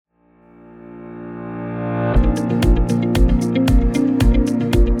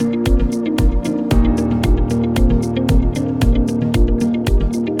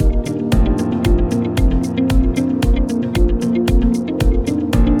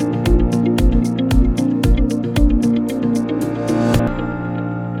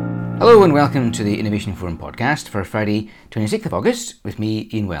Hello and welcome to the Innovation Forum podcast for Friday 26th of August with me,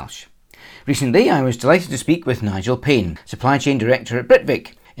 Ian Welsh. Recently I was delighted to speak with Nigel Payne, Supply Chain Director at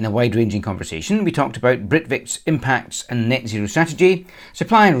Britvic. In a wide-ranging conversation we talked about Britvic's impacts and net zero strategy,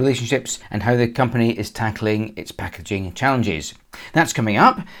 supplier relationships and how the company is tackling its packaging challenges. That's coming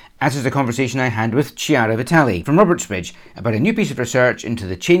up, as is a conversation I had with Chiara Vitali from Robertsbridge about a new piece of research into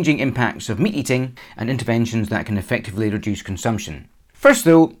the changing impacts of meat eating and interventions that can effectively reduce consumption. First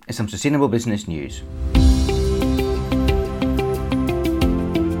though, is some sustainable business news.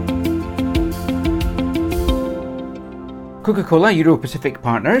 Coca-Cola Euro-Pacific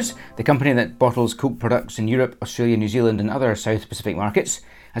Partners, the company that bottles Coke products in Europe, Australia, New Zealand and other South Pacific markets,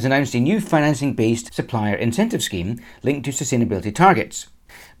 has announced a new financing-based supplier incentive scheme linked to sustainability targets.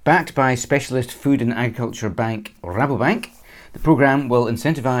 Backed by specialist food and agriculture bank Rabobank, the programme will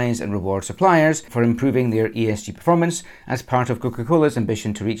incentivise and reward suppliers for improving their ESG performance as part of Coca-Cola's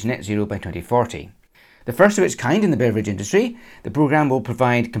ambition to reach net zero by 2040. The first of its kind in the beverage industry, the programme will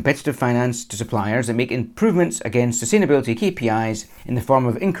provide competitive finance to suppliers that make improvements against sustainability KPIs in the form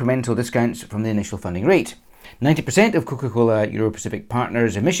of incremental discounts from the initial funding rate. 90% of Coca-Cola Euro-Pacific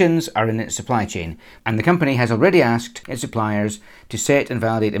Partners' emissions are in its supply chain, and the company has already asked its suppliers to set and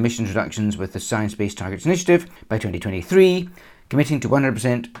validate emissions reductions with the Science Based Targets Initiative by 2023, committing to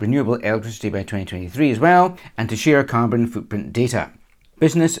 100% renewable electricity by 2023 as well, and to share carbon footprint data.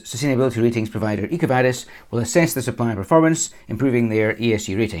 Business sustainability ratings provider EcoVadis will assess the supplier performance, improving their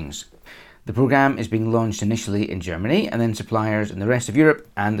ESG ratings. The programme is being launched initially in Germany and then suppliers in the rest of Europe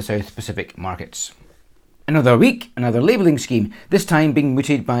and the South Pacific markets. Another week, another labelling scheme, this time being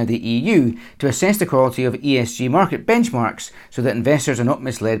mooted by the EU to assess the quality of ESG market benchmarks so that investors are not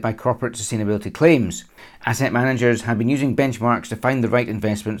misled by corporate sustainability claims. Asset managers have been using benchmarks to find the right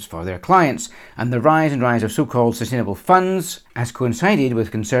investments for their clients, and the rise of so-called sustainable funds has coincided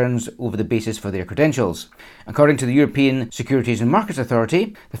with concerns over the basis for their credentials. According to the European Securities and Markets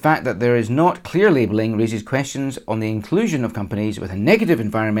Authority, the fact that there is not clear labelling raises questions on the inclusion of companies with a negative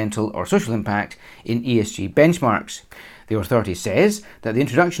environmental or social impact in ESG benchmarks. The authority says that the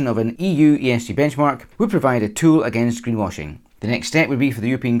introduction of an EU ESG benchmark would provide a tool against greenwashing. The next step would be for the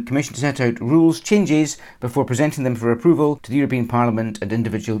European Commission to set out rules changes before presenting them for approval to the European Parliament and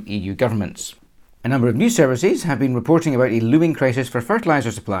individual EU governments. A number of news services have been reporting about a looming crisis for fertiliser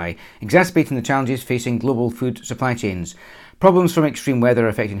supply, exacerbating the challenges facing global food supply chains. Problems from extreme weather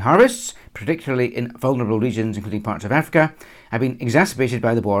affecting harvests, particularly in vulnerable regions including parts of Africa, have been exacerbated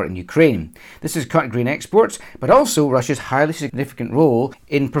by the war in Ukraine. This has cut grain exports, but also Russia's highly significant role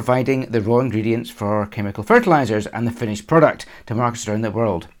in providing the raw ingredients for chemical fertilisers and the finished product to markets around the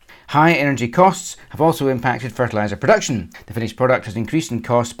world. High energy costs have also impacted fertiliser production. The finished product has increased in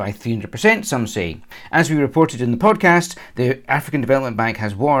cost by 300%, some say. As we reported in the podcast, the African Development Bank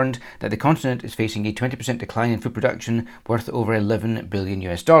has warned that the continent is facing a 20% decline in food production worth over $11 billion.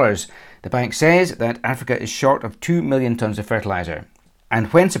 The bank says that Africa is short of 2 million tonnes of fertiliser. And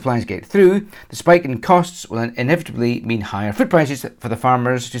when supplies get through, the spike in costs will inevitably mean higher food prices for the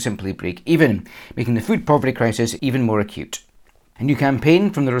farmers to simply break even, making the food poverty crisis even more acute. A new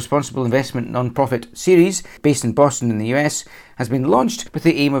campaign from the Responsible Investment non-profit Ceres, based in Boston in the US, has been launched with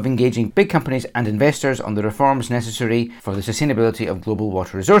the aim of engaging big companies and investors on the reforms necessary for the sustainability of global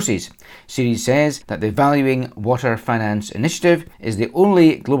water resources. Ceres says that the Valuing Water Finance Initiative is the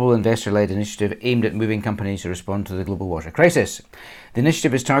only global investor-led initiative aimed at moving companies to respond to the global water crisis. The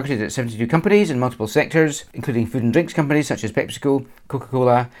initiative is targeted at 72 companies in multiple sectors, including food and drinks companies such as PepsiCo,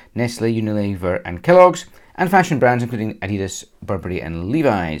 Coca-Cola, Nestle, Unilever and Kellogg's, and fashion brands including Adidas, Burberry and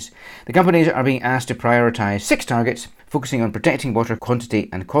Levi's. The companies are being asked to prioritise 6 targets, focusing on protecting water quantity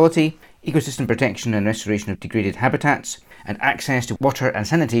and quality, ecosystem protection and restoration of degraded habitats, and access to water and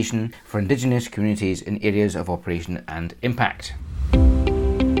sanitation for Indigenous communities in areas of operation and impact.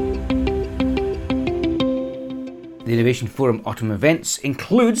 The Innovation Forum Autumn Events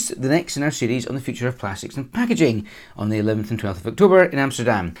includes the next in our series on the future of plastics and packaging on the 11th and 12th of October in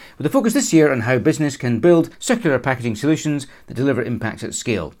Amsterdam, with a focus this year on how business can build circular packaging solutions that deliver impacts at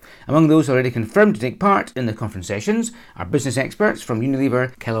scale. Among those already confirmed to take part in the conference sessions are business experts from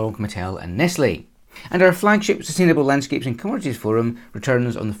Unilever, Kellogg, Mattel and Nestle. And our flagship Sustainable Landscapes and Commodities Forum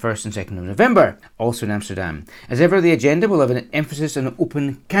returns on the 1st and 2nd of November, also in Amsterdam. As ever, the agenda will have an emphasis on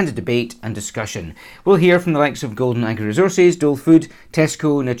open, candid debate and discussion. We'll hear from the likes of Golden Agri-Resources, Dole Food,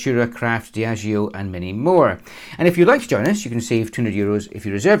 Tesco, Natura, Kraft, Diageo and many more. And if you'd like to join us, you can save €200 if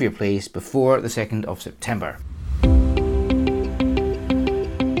you reserve your place before the 2nd of September.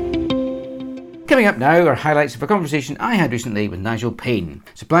 Coming up now are highlights of a conversation I had recently with Nigel Payne,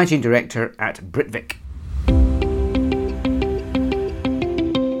 Supply Chain Director at Britvic.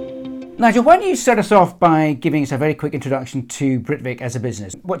 Nigel, why don't you start us off by giving us a very quick introduction to Britvic as a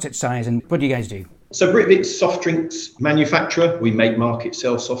business? What's its size and what do you guys do? So Britvic's soft drinks manufacturer. We make market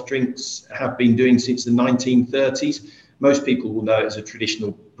sell soft drinks, have been doing since the 1930s. Most people will know it as a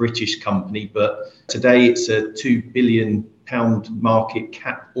traditional British company, but today it's a £2 billion market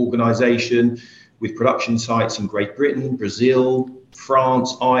cap organisation with production sites in Great Britain, Brazil,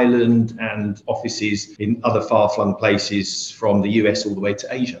 France, Ireland, and offices in other far-flung places from the US all the way to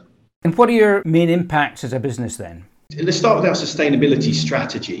Asia. And what are your main impacts as a business then? Let's start with our sustainability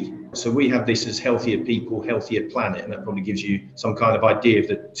strategy. So we have this as healthier people, healthier planet, and that probably gives you some kind of idea of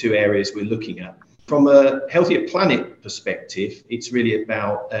the two areas we're looking at. From a healthier planet perspective, it's really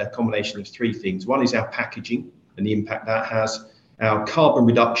about a combination of three things. One is our packaging and the impact that has, our carbon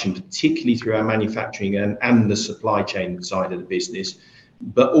reduction, particularly through our manufacturing and the supply chain side of the business.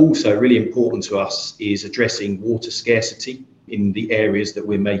 But also really important to us is addressing water scarcity in the areas that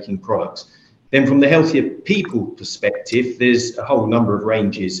we're making products. Then from the healthier people perspective, there's a whole number of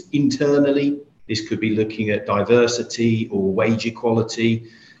ranges. Internally, this could be looking at diversity or wage equality.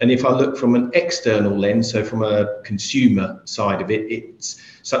 And if I look from an external lens, so from a consumer side of it, it's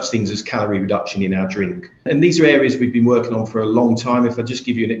such things as calorie reduction in our drink. And these are areas we've been working on for a long time. If I just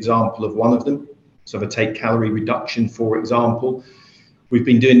give you an example of one of them. So if I take calorie reduction, for example, we've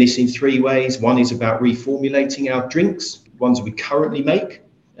been doing this in three ways. One is about reformulating our drinks, ones we currently make.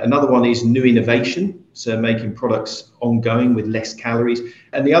 Another one is new innovation, so making products ongoing with less calories.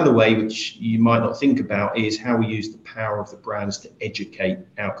 And the other way, which you might not think about, is how we use the power of the brands to educate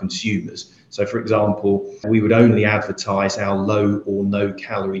our consumers. So, for example, we would only advertise our low or no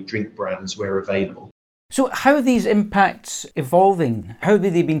calorie drink brands where available. So how are these impacts evolving? How have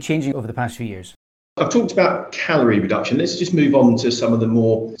they been changing over the past few years? I've talked about calorie reduction. Let's just move on to some of the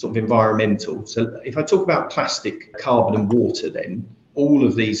more sort of environmental. So if I talk about plastic, carbon and water, then all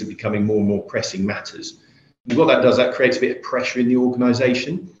of these are becoming more and more pressing matters. And what that does, that creates a bit of pressure in the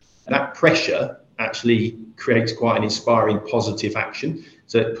organisation. And that pressure actually creates quite an inspiring positive action.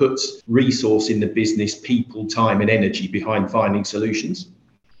 So it puts resource in the business, people, time and energy behind finding solutions.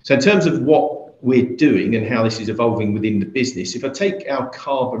 So in terms of what we're doing and how this is evolving within the business, if I take our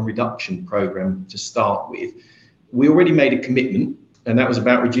carbon reduction programme to start with, we already made a commitment, and that was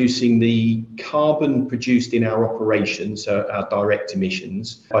about reducing the carbon produced in our operations, so our direct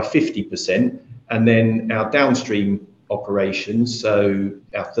emissions, by 50%, and then our downstream operations, so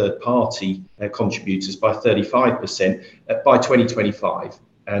our third-party contributors, by 35% by 2025.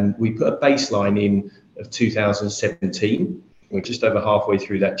 And we put a baseline in of 2017. We're just over halfway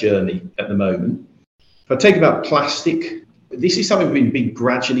through that journey at the moment. If I take about plastic, this is something we've been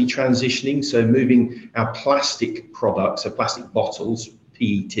gradually transitioning. So moving our plastic products, so plastic bottles,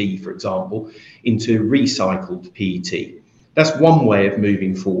 PET, for example, into recycled PET. That's one way of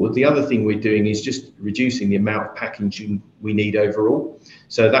moving forward. The other thing we're doing is just reducing the amount of packaging we need overall.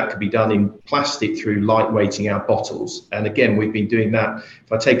 So that could be done in plastic through lightweighting our bottles. And again, we've been doing that.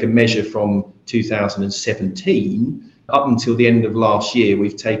 If I take a measure from 2017, up until the end of last year,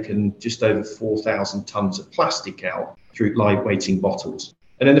 we've taken just over 4,000 tonnes of plastic out through lightweighting bottles.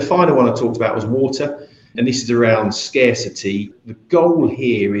 And then the final one I talked about was water. And this is around scarcity. The goal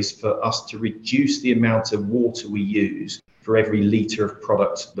here is for us to reduce the amount of water we use for every litre of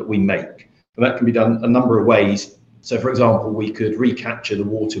product that we make. And that can be done a number of ways. So, for example, we could recapture the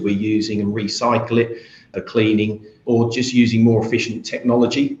water we're using and recycle it for cleaning, or just using more efficient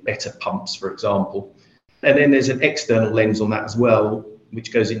technology, better pumps, for example. And then there's an external lens on that as well,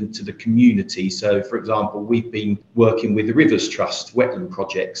 which goes into the community. So, for example, we've been working with the Rivers Trust wetland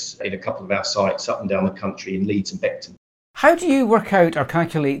projects in a couple of our sites up and down the country in Leeds and Beckton. How do you work out or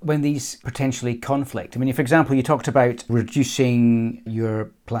calculate when these potentially conflict? I mean, for example, you talked about reducing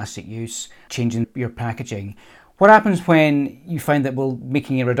your plastic use, changing your packaging. What happens when you find that, well,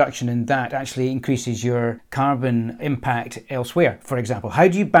 making a reduction in that actually increases your carbon impact elsewhere, for example? How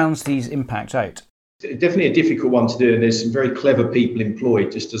do you balance these impacts out? Definitely a difficult one to do, and there's some very clever people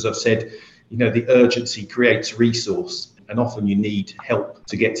employed. Just as I've said, the urgency creates resource, and often you need help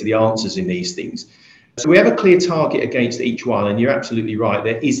to get to the answers in these things. So we have a clear target against each one, and you're absolutely right,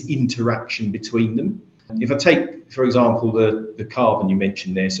 there is interaction between them. If I take, for example, the carbon you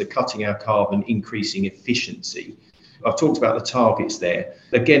mentioned there, so cutting our carbon, increasing efficiency. I've talked about the targets there.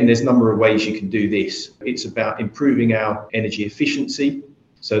 Again, there's a number of ways you can do this. It's about improving our energy efficiency.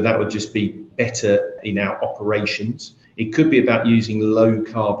 So that would just be better in our operations. It could be about using low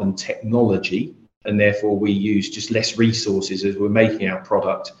carbon technology, and therefore we use just less resources as we're making our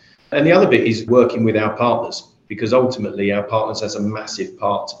product. And the other bit is working with our partners, because ultimately our partners has a massive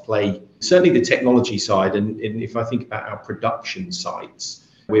part to play. Certainly the technology side, and if I think about our production sites,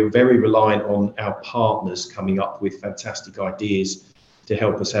 We're very reliant on our partners coming up with fantastic ideas to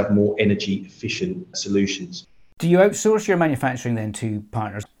help us have more energy efficient solutions. Do you outsource your manufacturing then to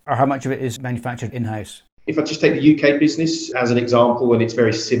partners, or how much of it is manufactured in-house? If I just take the UK business as an example, and it's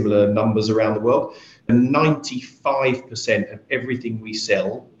very similar numbers around the world, 95% of everything we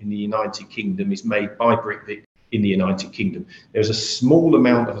sell in the United Kingdom is made by Britvic in the United Kingdom. There's a small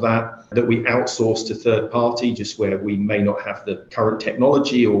amount of that we outsource to third party, just where we may not have the current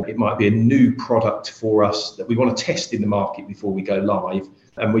technology, or it might be a new product for us that we want to test in the market before we go live.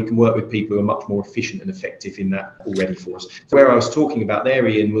 And we can work with people who are much more efficient and effective in that already for us. So where I was talking about there,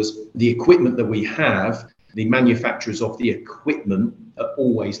 Ian, was the equipment that we have. The manufacturers of the equipment are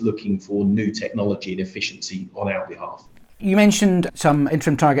always looking for new technology and efficiency on our behalf. You mentioned some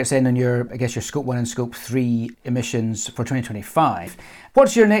interim targets then on your Scope 1 and Scope 3 emissions for 2025.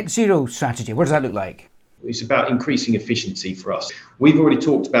 What's your net zero strategy? What does that look like? It's about increasing efficiency for us. We've already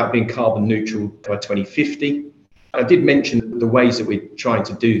talked about being carbon neutral by 2050. I did mention the ways that we're trying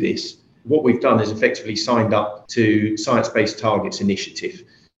to do this. What we've done is effectively signed up to Science Based Targets Initiative.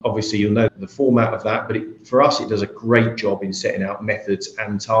 Obviously, you'll know the format of that, but for us, it does a great job in setting out methods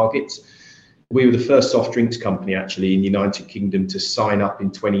and targets. We were the first soft drinks company actually in the United Kingdom to sign up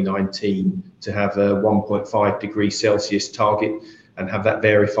in 2019 to have a 1.5 degrees Celsius target and have that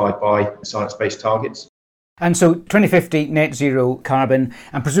verified by Science Based Targets. And so 2050 net zero carbon,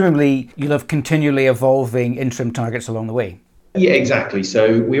 and presumably you'll have continually evolving interim targets along the way. Yeah, exactly.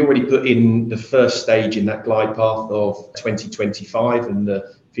 So we already put in the first stage in that glide path of 2025 and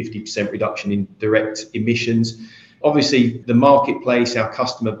the 50% reduction in direct emissions. Obviously, the marketplace, our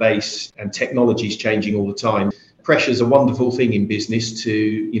customer base and technology is changing all the time. Pressure is a wonderful thing in business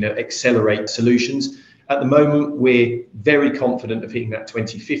to, accelerate solutions. At the moment, we're very confident of hitting that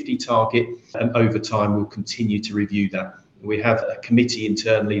 2050 target, and over time, we'll continue to review that. We have a committee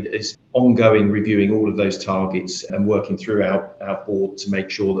internally that is ongoing reviewing all of those targets and working through our board to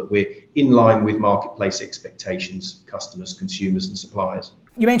make sure that we're in line with marketplace expectations, customers, consumers and suppliers.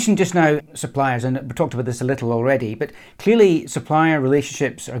 You mentioned just now suppliers, and we talked about this a little already, but clearly supplier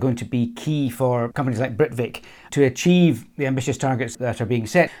relationships are going to be key for companies like Britvic to achieve the ambitious targets that are being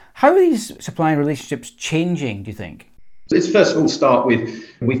set. How are these supplier relationships changing, do you think? Let's first of all start with,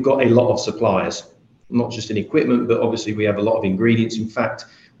 we've got a lot of suppliers, not just in equipment, but obviously we have a lot of ingredients. In fact,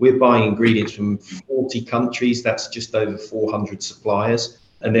 we're buying ingredients from 40 countries. That's just over 400 suppliers,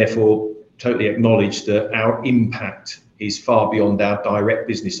 and therefore totally acknowledge that our impact is far beyond our direct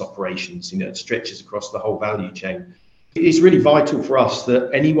business operations. It stretches across the whole value chain. It's really vital for us that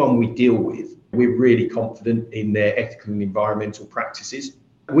anyone we deal with, we're really confident in their ethical and environmental practices.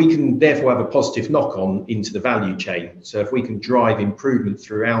 We can therefore have a positive knock-on into the value chain. So if we can drive improvement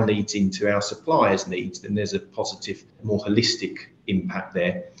through our needs into our suppliers' needs, then there's a positive, more holistic impact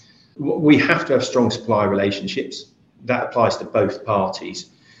there. We have to have strong supplier relationships. That applies to both parties.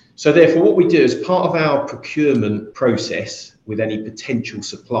 So therefore, what we do as part of our procurement process with any potential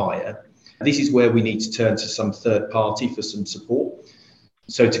supplier, this is where we need to turn to some third party for some support.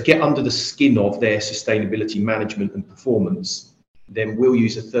 So to get under the skin of their sustainability management and performance, then we'll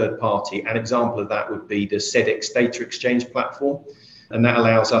use a third party. An example of that would be the Sedex data exchange platform. And that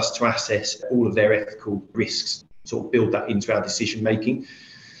allows us to assess all of their ethical risks, sort of build that into our decision making.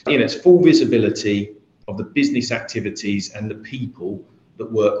 It's full visibility of the business activities and the people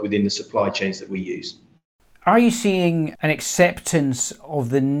that work within the supply chains that we use. Are you seeing an acceptance of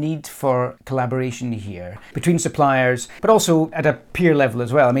the need for collaboration here between suppliers, but also at a peer level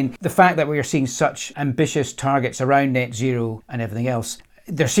as well? I mean, the fact that we are seeing such ambitious targets around net zero and everything else,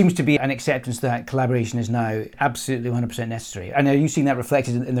 there seems to be an acceptance that collaboration is now absolutely 100% necessary. And are you seeing that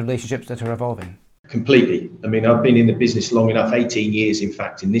reflected in the relationships that are evolving? Completely. I mean, I've been in the business long enough, 18 years, in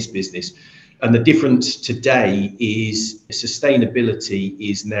fact, in this business. And the difference today is sustainability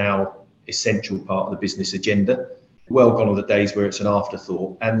is now essential part of the business agenda. Well gone are the days where it's an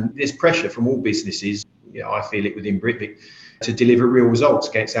afterthought. And there's pressure from all businesses, I feel it within Britvic, to deliver real results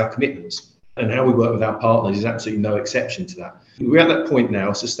against our commitments. And how we work with our partners is absolutely no exception to that. We're at that point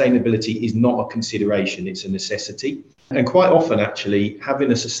now, sustainability is not a consideration, it's a necessity. And quite often, actually, having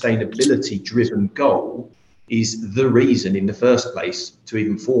a sustainability-driven goal is the reason in the first place to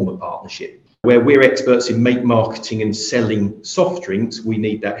even form a partnership. Where we're experts in make marketing and selling soft drinks, we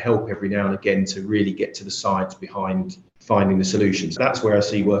need that help every now and again to really get to the science behind finding the solutions. That's where I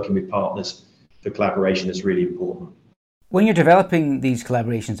see working with partners for collaboration is really important. When you're developing these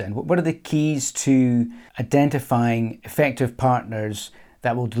collaborations then, what are the keys to identifying effective partners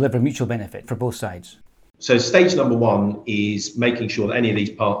that will deliver mutual benefit for both sides? So stage number one is making sure that any of these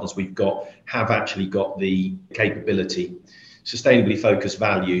partners we've got have actually got the capability. sustainably focused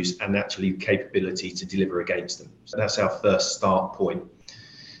values and actually capability to deliver against them. So that's our first start point.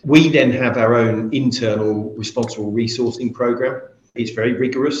 We then have our own internal responsible resourcing program. It's very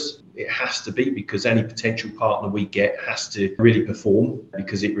rigorous. It has to be, because any potential partner we get has to really perform,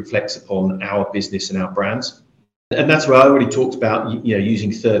 because it reflects upon our business and our brands. And that's where I already talked about,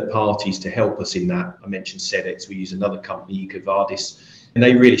 using third parties to help us in that. I mentioned Sedex. We use another company, EcoVadis, and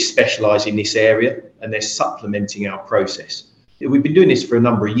they really specialise in this area, and they're supplementing our process. We've been doing this for a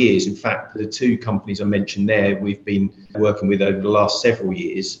number of years. In fact, the two companies I mentioned there, we've been working with over the last several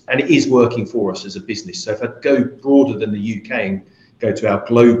years, and it is working for us as a business. So if I go broader than the UK and go to our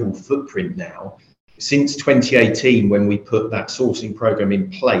global footprint now, since 2018, when we put that sourcing program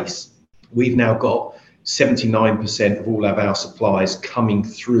in place, we've now got 79% of all of our supplies coming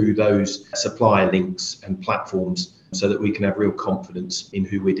through those supplier links and platforms, so that we can have real confidence in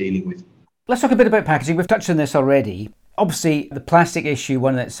who we're dealing with. Let's talk a bit about packaging. We've touched on this already. Obviously, the plastic issue,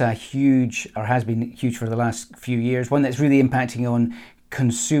 one that's huge, or has been huge for the last few years, one that's really impacting on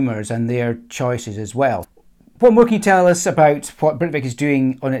consumers and their choices as well. What more can you tell us about what Britvic is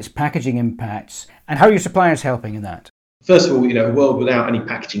doing on its packaging impacts, and how are your suppliers helping in that? First of all, a world without any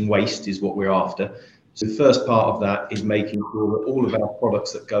packaging waste is what we're after. So the first part of that is making sure that all of our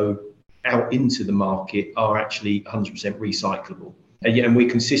products that go out into the market are actually 100% recyclable. And we're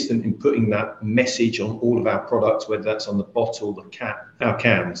consistent in putting that message on all of our products, whether that's on the bottle, the cap, our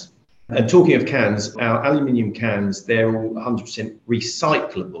cans. And talking of cans, our aluminium cans, they're all 100%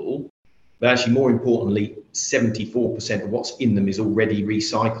 recyclable. But actually, more importantly, 74% of what's in them is already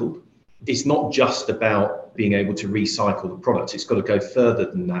recycled. It's not just about being able to recycle the products. It's got to go further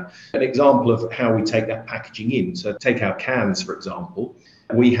than that. An example of how we take that packaging in. So take our cans, for example.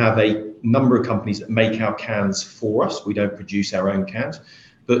 We have a number of companies that make our cans for us. We don't produce our own cans.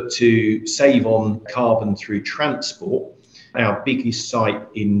 But to save on carbon through transport, our biggest site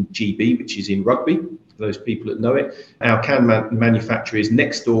in GB, which is in Rugby, for those people that know it, our can manufacturer is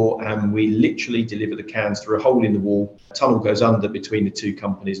next door, and we literally deliver the cans through a hole in the wall. A tunnel goes under between the two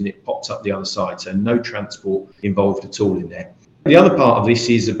companies and it pops up the other side. So no transport involved at all in there. The other part of this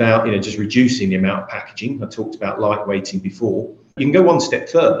is about just reducing the amount of packaging. I talked about lightweighting before. You can go one step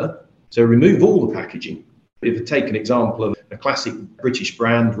further, so remove all the packaging. If I take an example of a classic British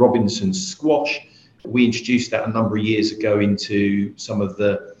brand, Robinson's Squash, we introduced that a number of years ago into some of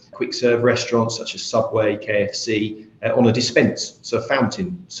the quick serve restaurants such as Subway, KFC, on a dispense, so a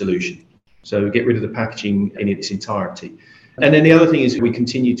fountain solution. So get rid of the packaging in its entirety. And then the other thing is we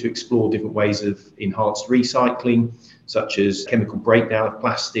continue to explore different ways of enhanced recycling, such as chemical breakdown of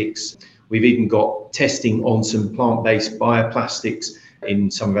plastics. We've even got testing on some plant-based bioplastics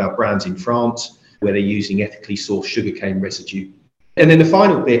in some of our brands in France, where they're using ethically sourced sugarcane residue. And then the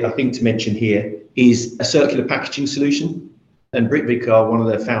final bit I think to mention here is a circular packaging solution. And Britvic are one of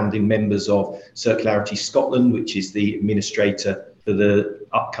the founding members of Circularity Scotland, which is the administrator for the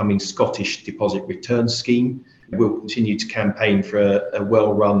upcoming Scottish Deposit Return Scheme. We'll continue to campaign for a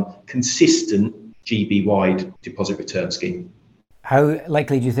well-run, consistent GB-wide deposit return scheme. How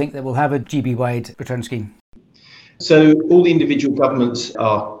likely do you think that we'll have a GB-wide return scheme? So all the individual governments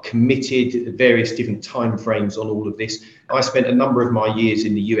are committed at various different timeframes on all of this. I spent a number of my years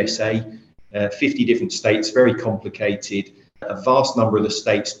in the USA, 50 different states, very complicated. A vast number of the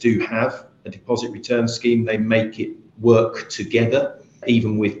states do have a deposit return scheme. They make it work together,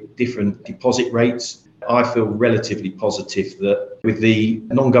 even with different deposit rates. I feel relatively positive that with the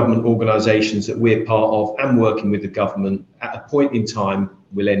non-government organisations that we're part of and working with the government, at a point in time,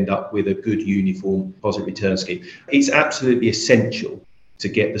 we'll end up with a good uniform deposit return scheme. It's absolutely essential to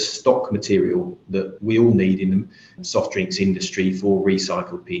get the stock material that we all need in the soft drinks industry for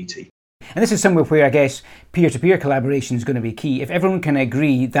recycled PET. And this is somewhere where I guess peer-to-peer collaboration is going to be key. If everyone can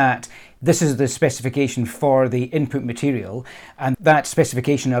agree that this is the specification for the input material and that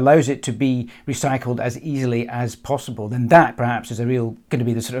specification allows it to be recycled as easily as possible, then that perhaps is going to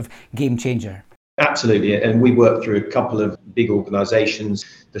be the sort of game changer. Absolutely. And we work through a couple of big organisations.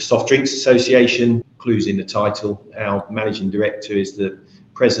 The Soft Drinks Association, clues in the title. Our managing director is the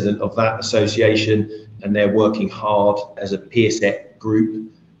president of that association, and they're working hard as a peer set group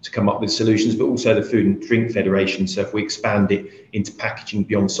to come up with solutions, but also the Food and Drink Federation. So if we expand it into packaging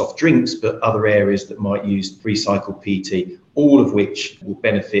beyond soft drinks, but other areas that might use recycled PET, all of which will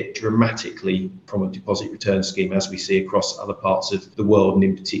benefit dramatically from a deposit return scheme as we see across other parts of the world and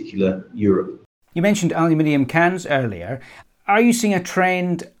in particular Europe. You mentioned aluminium cans earlier. Are you seeing a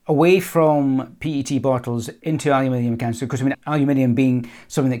trend away from PET bottles into aluminium cans? Because aluminium being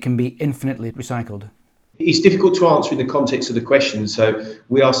something that can be infinitely recycled. It's difficult to answer in the context of the question. So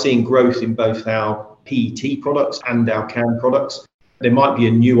we are seeing growth in both our PET products and our canned products. There might be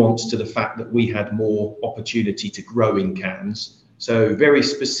a nuance to the fact that we had more opportunity to grow in cans. So very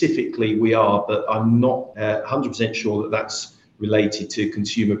specifically we are, but I'm not 100% sure that that's related to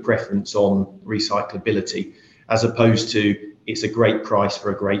consumer preference on recyclability, as opposed to it's a great price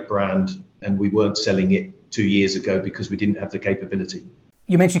for a great brand and we weren't selling it 2 years ago because we didn't have the capability.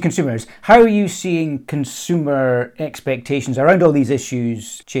 You mentioned consumers. How are you seeing consumer expectations around all these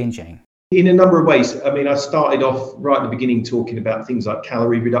issues changing? In a number of ways. I mean, I started off right at the beginning talking about things like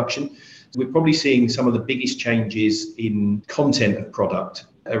calorie reduction. We're probably seeing some of the biggest changes in content of product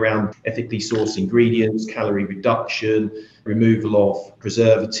around ethically sourced ingredients, calorie reduction, removal of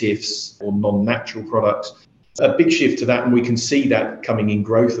preservatives or non-natural products. A big shift to that, and we can see that coming in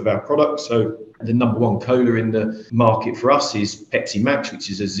growth of our products. So the number one cola in the market for us is Pepsi Max, which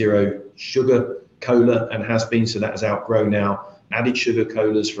is a zero sugar cola and has been, so that has outgrown our added sugar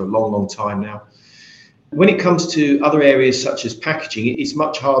colas for a long, long time now. When it comes to other areas such as packaging, it's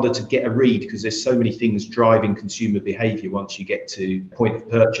much harder to get a read because there's so many things driving consumer behaviour once you get to point of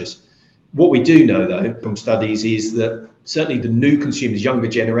purchase. What we do know, though, from studies is that certainly the new consumers, younger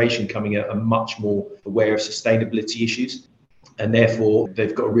generation coming out, are much more aware of sustainability issues, and therefore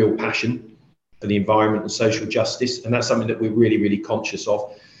they've got a real passion for the environment and social justice. And that's something that we're really, really conscious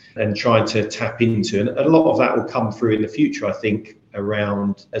of and trying to tap into. And a lot of that will come through in the future, I think,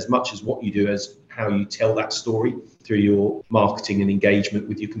 around as much as what you do as how you tell that story through your marketing and engagement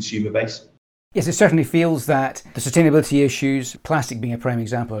with your consumer base. Yes, it certainly feels that the sustainability issues, plastic being a prime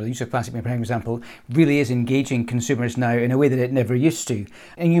example, or the use of plastic being a prime example, really is engaging consumers now in a way that it never used to.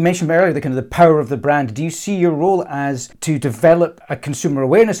 And you mentioned earlier the kind of the power of the brand. Do you see your role as to develop a consumer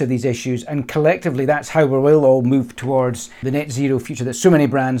awareness of these issues, and collectively that's how we will all move towards the net zero future that so many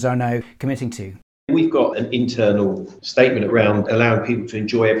brands are now committing to? We've got an internal statement around allowing people to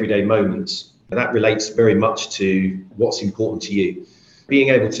enjoy everyday moments. And that relates very much to what's important to you. Being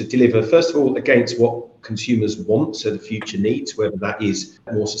able to deliver, first of all, against what consumers want, so the future needs, whether that is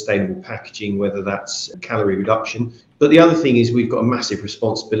more sustainable packaging, whether that's calorie reduction. But the other thing is we've got a massive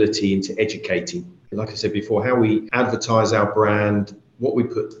responsibility into educating. Like I said before, how we advertise our brand, what we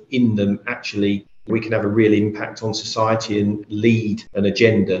put in them, actually, we can have a real impact on society and lead an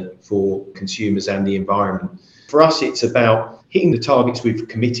agenda for consumers and the environment. For us, it's about hitting the targets we've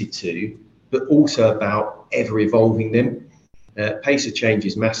committed to, but also about ever evolving them. Pace of change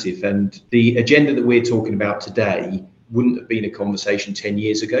is massive, and the agenda that we're talking about today wouldn't have been a conversation 10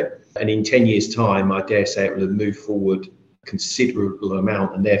 years ago. And in 10 years' time, I dare say it will have moved forward a considerable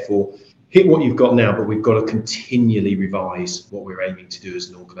amount, and therefore hit what you've got now, but we've got to continually revise what we're aiming to do as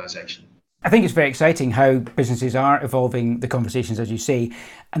an organisation. I think it's very exciting how businesses are evolving the conversations, as you say,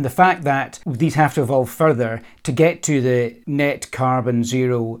 and the fact that these have to evolve further to get to the net carbon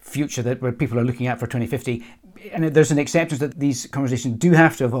zero future that where people are looking at for 2050. And there's an acceptance that these conversations do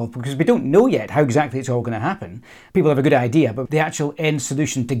have to evolve because we don't know yet how exactly it's all going to happen. People have a good idea, but the actual end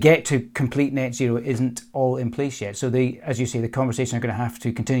solution to get to complete net zero isn't all in place yet. So as you say, the conversations are going to have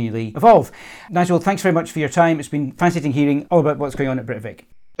to continually evolve. Nigel, thanks very much for your time. It's been fascinating hearing all about what's going on at Britvic.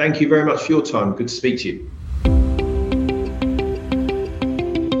 Thank you very much for your time. Good to speak to you.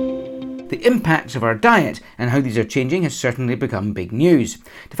 The impacts of our diet and how these are changing has certainly become big news.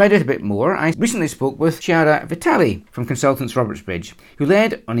 To find out a bit more, I recently spoke with Chiara Vitali from Consultants Robertsbridge, who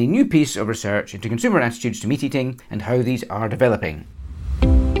led on a new piece of research into consumer attitudes to meat eating and how these are developing.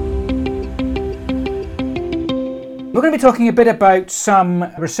 We're going to be talking a bit about some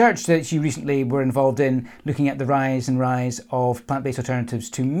research that you recently were involved in, looking at the rise of plant-based alternatives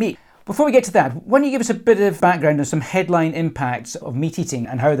to meat. Before we get to that, why don't you give us a bit of background on some headline impacts of meat eating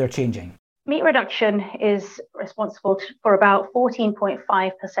and how they're changing? Meat reduction is responsible for about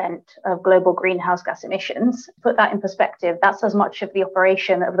 14.5% of global greenhouse gas emissions. To put that in perspective, that's as much of the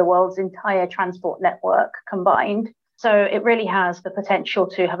operation of the world's entire transport network combined. So it really has the potential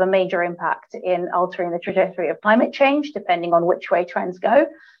to have a major impact in altering the trajectory of climate change, depending on which way trends go.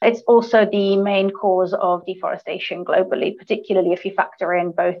 It's also the main cause of deforestation globally, particularly if you factor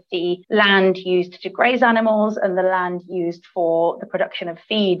in both the land used to graze animals and the land used for the production of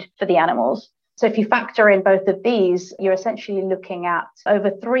feed for the animals. So if you factor in both of these, you're essentially looking at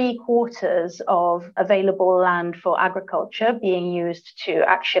over 3/4 of available land for agriculture being used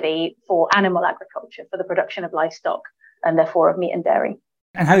for animal agriculture, for the production of livestock and therefore of meat and dairy.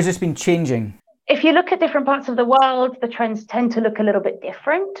 And how has this been changing? If you look at different parts of the world, the trends tend to look a little bit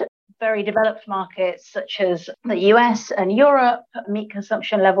different. Very developed markets such as the US and Europe, meat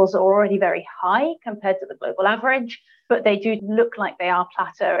consumption levels are already very high compared to the global average. but they do look like they are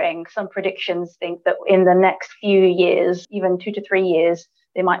plateauing. Some predictions think that in the next few years, even 2 to 3 years,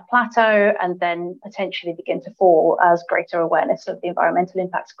 they might plateau and then potentially begin to fall as greater awareness of the environmental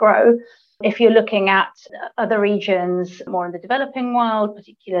impacts grow. If you're looking at other regions, more in the developing world,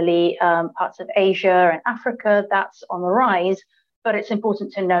 particularly parts of Asia and Africa, that's on the rise. But it's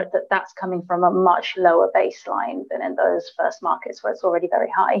important to note that that's coming from a much lower baseline than in those first markets where it's already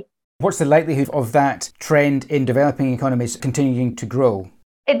very high. What's the likelihood of that trend in developing economies continuing to grow?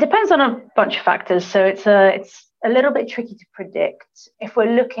 It depends on a bunch of factors. So it's a little bit tricky to predict. If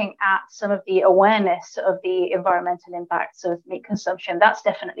we're looking at some of the awareness of the environmental impacts of meat consumption, that's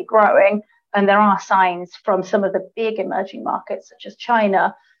definitely growing. And there are signs from some of the big emerging markets, such as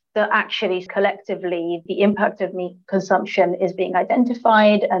China, that actually collectively the impact of meat consumption is being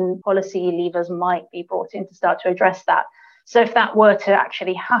identified and policy levers might be brought in to start to address that. So if that were to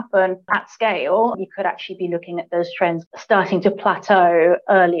actually happen at scale, you could actually be looking at those trends starting to plateau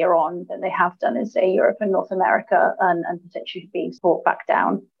earlier on than they have done in, say, Europe and North America and potentially being brought back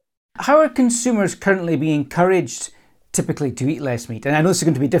down. How are consumers currently being encouraged typically to eat less meat? And I know this is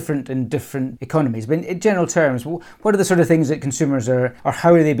going to be different in different economies, but in general terms, what are the sort of things that consumers are, or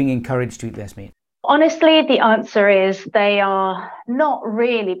how are they being encouraged to eat less meat? Honestly, the answer is they are not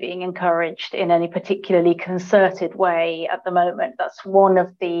really being encouraged in any particularly concerted way at the moment. That's one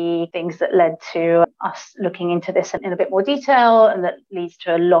of the things that led to us looking into this in a bit more detail, and that leads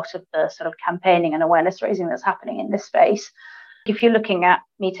to a lot of the sort of campaigning and awareness raising that's happening in this space. If you're looking at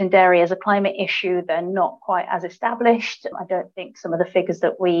meat and dairy as a climate issue, they're not quite as established. I don't think some of the figures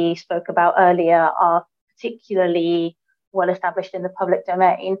that we spoke about earlier are particularly well established in the public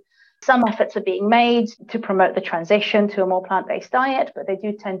domain. Some efforts are being made to promote the transition to a more plant-based diet, but they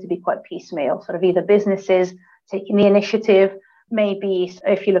do tend to be quite piecemeal, sort of either businesses taking the initiative. Maybe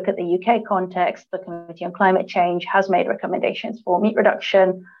if you look at the UK context, the Committee on Climate Change has made recommendations for meat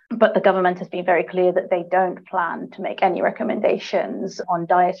reduction, but the government has been very clear that they don't plan to make any recommendations on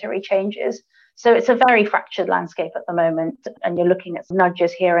dietary changes. So it's a very fractured landscape at the moment, and you're looking at some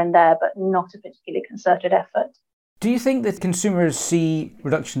nudges here and there, but not a particularly concerted effort. Do you think that consumers see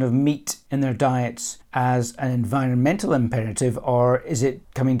reduction of meat in their diets as an environmental imperative, or is it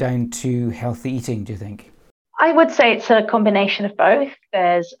coming down to healthy eating, do you think? I would say it's a combination of both.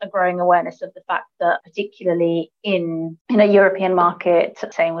 There's a growing awareness of the fact that particularly in a European market,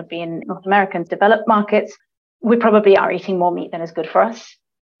 same would be in North American developed markets, we probably are eating more meat than is good for us.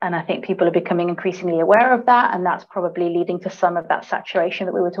 And I think people are becoming increasingly aware of that. And that's probably leading to some of that saturation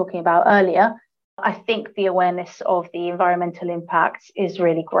that we were talking about earlier. I think the awareness of the environmental impacts is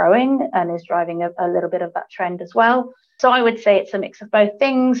really growing and is driving a little bit of that trend as well. So I would say it's a mix of both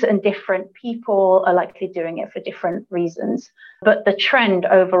things, and different people are likely doing it for different reasons. But the trend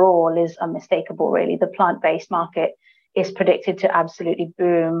overall is unmistakable, really. The plant-based market is predicted to absolutely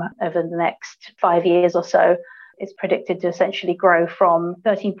boom over the next 5 years or so. It's predicted to essentially grow from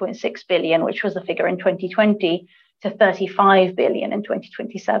 13.6 billion, which was the figure in 2020, to 35 billion in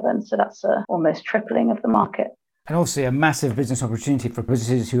 2027. So that's almost tripling of the market. And also a massive business opportunity for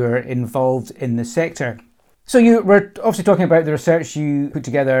businesses who are involved in the sector. So you were obviously talking about the research you put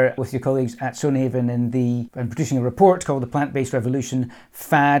together with your colleagues at Stonehaven and producing a report called The Plant-Based Revolution,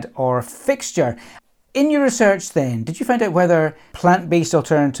 Fad or Fixture. In your research then, did you find out whether plant-based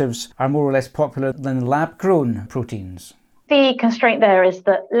alternatives are more or less popular than lab-grown proteins? The constraint there is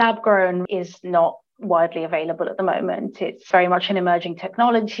that lab-grown is not widely available at the moment. It's very much an emerging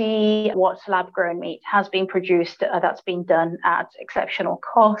technology. What lab-grown meat has been produced, that's been done at exceptional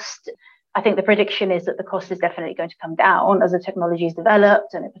cost. I think the prediction is that the cost is definitely going to come down as the technology is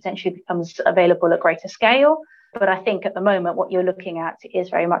developed and it potentially becomes available at greater scale. But I think at the moment, what you're looking at is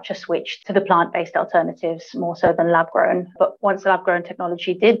very much a switch to the plant-based alternatives more so than lab-grown. But once lab-grown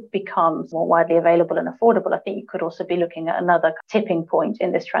technology did become more widely available and affordable, I think you could also be looking at another tipping point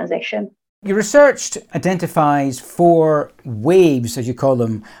in this transition. Your research identifies 4 waves, as you call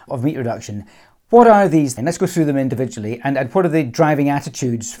them, of meat reduction. What are these? And let's go through them individually. And what are the driving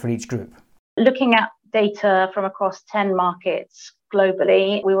attitudes for each group? Looking at data from across 10 markets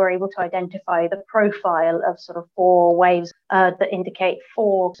globally, we were able to identify the profile of sort of 4 waves that indicate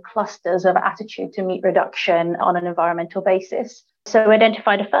 4 clusters of attitude to meat reduction on an environmental basis. So we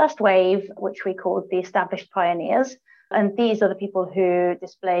identified a first wave, which we called the established pioneers. And these are the people who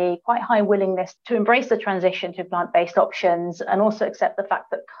display quite high willingness to embrace the transition to plant-based options and also accept the fact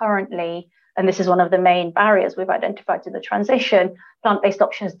that currently, and this is one of the main barriers we've identified to the transition, plant-based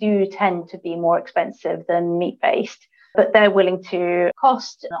options do tend to be more expensive than meat-based, but they're willing to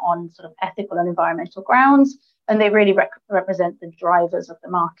cost on sort of ethical and environmental grounds, and they really represent the drivers of the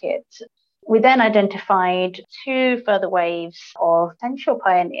market. We then identified two further waves of potential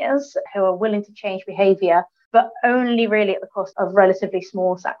pioneers who are willing to change behavior, but only really at the cost of relatively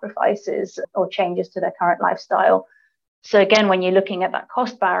small sacrifices or changes to their current lifestyle. So again, when you're looking at that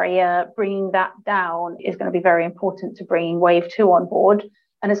cost barrier, bringing that down is going to be very important to bringing wave 2 on board.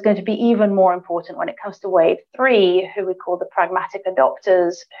 And it's going to be even more important when it comes to wave 3, who we call the pragmatic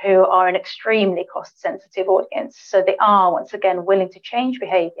adopters, who are an extremely cost-sensitive audience. So they are, once again, willing to change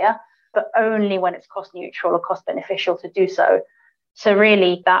behavior, but only when it's cost neutral or cost beneficial to do so. So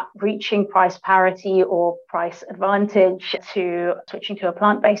really that reaching price parity or price advantage to switching to a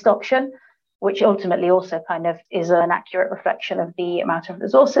plant-based option, which ultimately also kind of is an accurate reflection of the amount of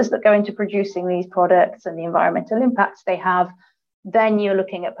resources that go into producing these products and the environmental impacts they have, then you're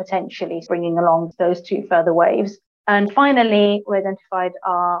looking at potentially bringing along those two further waves. And finally, we identified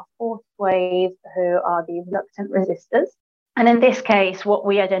our fourth wave, who are the reluctant resistors. And in this case, what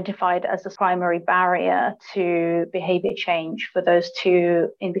we identified as the primary barrier to behavior change for those two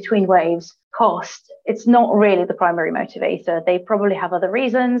in between waves, cost, it's not really the primary motivator. They probably have other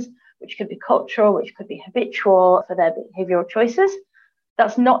reasons, which could be cultural, which could be habitual for their behavioral choices.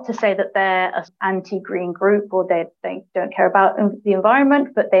 That's not to say that they're an anti-green group or they don't care about the environment,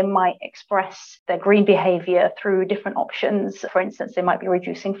 but they might express their green behavior through different options. For instance, they might be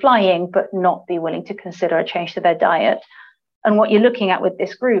reducing flying, but not be willing to consider a change to their diet. And what you're looking at with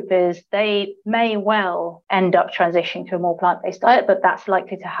this group is they may well end up transitioning to a more plant-based diet, but that's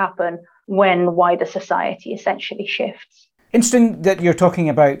likely to happen when wider society essentially shifts. Interesting that you're talking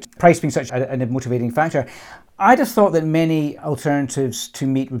about price being such a motivating factor. I'd have thought that many alternatives to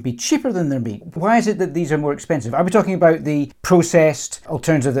meat would be cheaper than their meat. Why is it that these are more expensive? Are we talking about the processed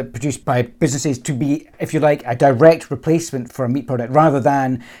alternative that produced by businesses to be, if you like, a direct replacement for a meat product rather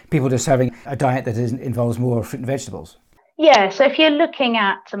than people just having a diet that involves more fruit and vegetables? Yeah, so if you're looking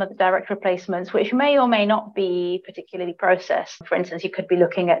at some of the direct replacements, which may or may not be particularly processed, for instance, you could be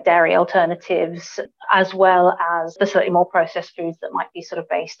looking at dairy alternatives, as well as the slightly more processed foods that might be sort of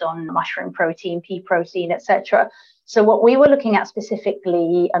based on mushroom protein, pea protein, etc. So what we were looking at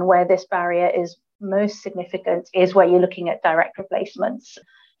specifically and where this barrier is most significant is where you're looking at direct replacements.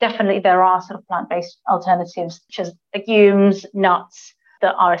 Definitely there are sort of plant-based alternatives such as legumes, nuts,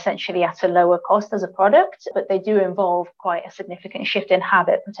 that are essentially at a lower cost as a product, but they do involve quite a significant shift in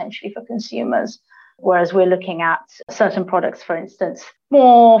habit potentially for consumers. Whereas we're looking at certain products, for instance,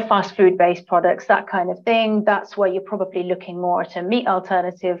 more fast food based products, that kind of thing. That's where you're probably looking more at a meat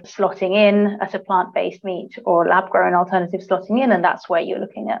alternative slotting in at a plant-based meat or lab-grown alternative slotting in, and that's where you're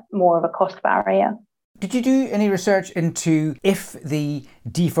looking at more of a cost barrier. Did you do any research into if the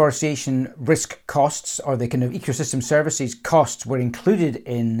deforestation risk costs or the kind of ecosystem services costs were included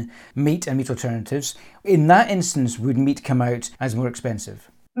in meat and meat alternatives? In that instance, would meat come out as more expensive?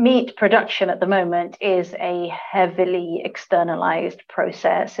 Meat production at the moment is a heavily externalized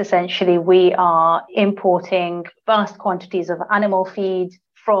process. Essentially, we are importing vast quantities of animal feed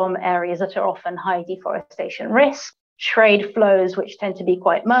from areas that are often high deforestation risk. Trade flows, which tend to be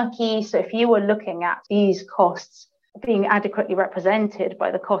quite murky. So if you were looking at these costs being adequately represented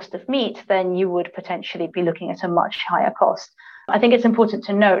by the cost of meat, then you would potentially be looking at a much higher cost. I think it's important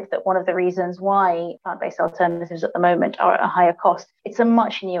to note that one of the reasons why plant-based alternatives at the moment are at a higher cost, it's a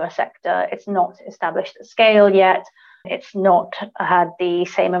much newer sector. It's not established at scale yet. It's not had the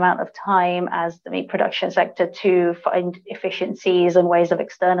same amount of time as the meat production sector to find efficiencies and ways of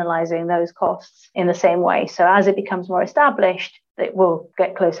externalizing those costs in the same way. So as it becomes more established, it will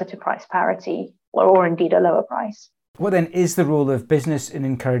get closer to price parity or indeed a lower price. What then is the role of business in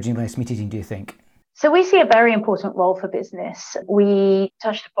encouraging less meat eating, do you think? So we see a very important role for business. We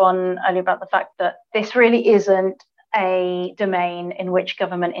touched upon earlier about the fact that this really isn't a domain in which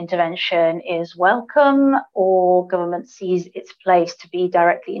government intervention is welcome or government sees its place to be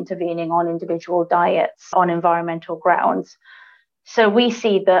directly intervening on individual diets on environmental grounds. So we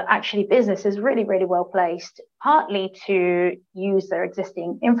see that actually business is really, really well placed, partly to use their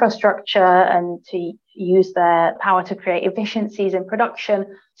existing infrastructure and to use their power to create efficiencies in production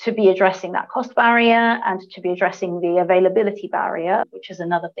to be addressing that cost barrier and to be addressing the availability barrier, which is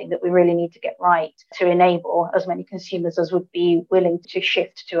another thing that we really need to get right to enable as many consumers as would be willing to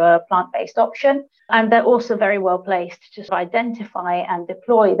shift to a plant-based option. And they're also very well placed to identify and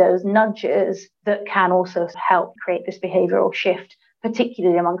deploy those nudges that can also help create this behavioral shift,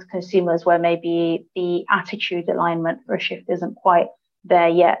 particularly amongst consumers where maybe the attitude alignment for a shift isn't quite there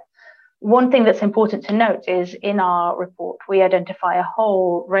yet. One thing that's important to note is in our report, we identify a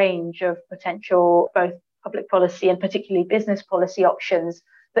whole range of potential both public policy and particularly business policy options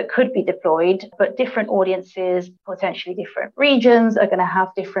that could be deployed, but different audiences, potentially different regions, are going to have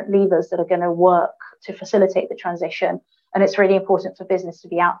different levers that are going to work to facilitate the transition. And it's really important for business to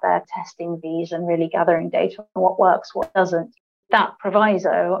be out there testing these and really gathering data on what works, what doesn't. That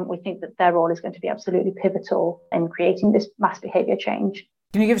proviso, we think that their role is going to be absolutely pivotal in creating this mass behaviour change.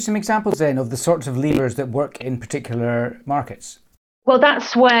 Can you give us some examples then of the sorts of levers that work in particular markets? Well,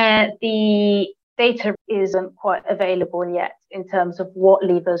 that's where the data isn't quite available yet in terms of what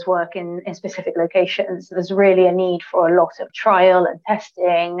levers work in specific locations. There's really a need for a lot of trial and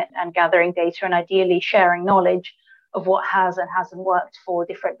testing and gathering data and ideally sharing knowledge of what has and hasn't worked for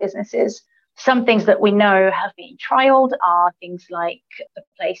different businesses. Some things that we know have been trialed are things like the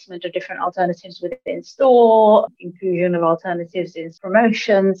placement of different alternatives within store, inclusion of alternatives in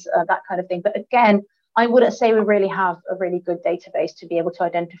promotions, that kind of thing. But again, I wouldn't say we really have a really good database to be able to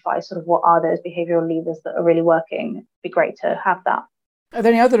identify sort of what are those behavioural levers that are really working. It'd be great to have that. Are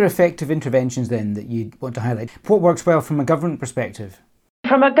there any other effective interventions then that you'd want to highlight? What works well from a government perspective?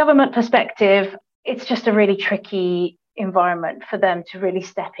 From a government perspective, it's just a really tricky environment for them to really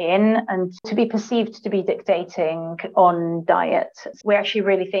step in and to be perceived to be dictating on diet. We actually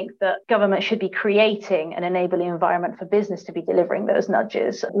really think that government should be creating an enabling environment for business to be delivering those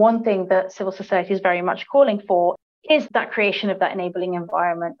nudges. One thing that civil society is very much calling for is that creation of that enabling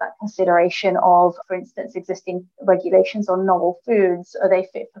environment, that consideration of, for instance, existing regulations on novel foods. Are they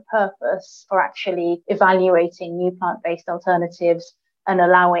fit for purpose, or actually evaluating new plant-based alternatives and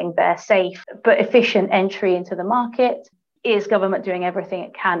allowing their safe but efficient entry into the market? Is government doing everything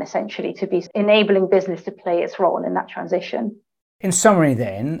it can essentially to be enabling business to play its role in that transition? In summary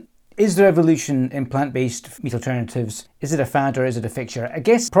then, is the revolution in plant-based meat alternatives, is it a fad or is it a fixture? I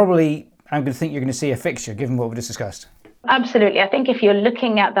guess probably I'm going to think you're going to say a fixture given what we just discussed. Absolutely. I think if you're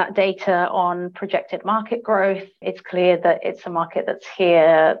looking at that data on projected market growth, it's clear that it's a market that's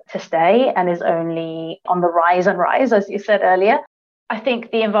here to stay and is only on the rise and rise, as you said earlier. I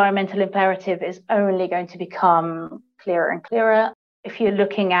think the environmental imperative is only going to become clearer and clearer. If you're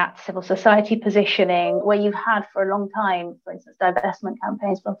looking at civil society positioning, where you've had for a long time, for instance, divestment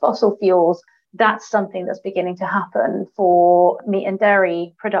campaigns from fossil fuels, that's something that's beginning to happen for meat and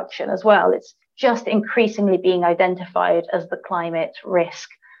dairy production as well. It's just increasingly being identified as the climate risk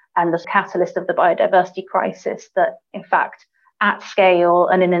and the catalyst of the biodiversity crisis that, in fact, at scale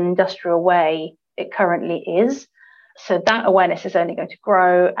and in an industrial way, it currently is. So that awareness is only going to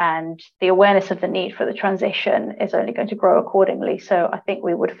grow, and the awareness of the need for the transition is only going to grow accordingly. So I think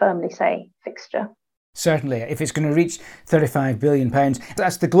we would firmly say fixture. Certainly. If it's going to reach £35 billion,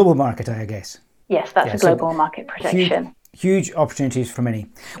 that's the global market, I guess. Yes, that's a global market projection. Huge opportunities for many.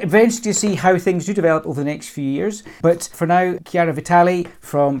 Very interested to see how things do develop over the next few years. But for now, Chiara Vitali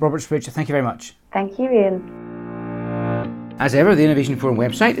from Robertsbridge, thank you very much. Thank you, Ian. As ever, the Innovation Forum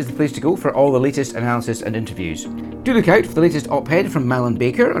website is the place to go for all the latest analysis and interviews. Do look out for the latest op-ed from Malin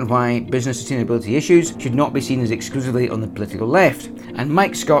Baker on why business sustainability issues should not be seen as exclusively on the political left, and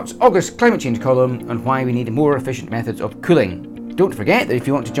Mike Scott's August climate change column on why we need more efficient methods of cooling. Don't forget that if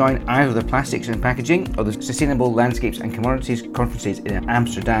you want to join either the Plastics and Packaging or the Sustainable Landscapes and Commodities conferences in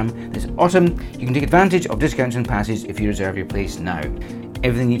Amsterdam this autumn, you can take advantage of discounts and passes if you reserve your place now.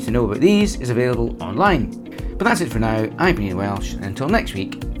 Everything you need to know about these is available online. But that's it for now. I've been Ian Welsh, and until next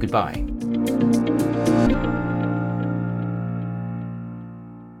week, goodbye.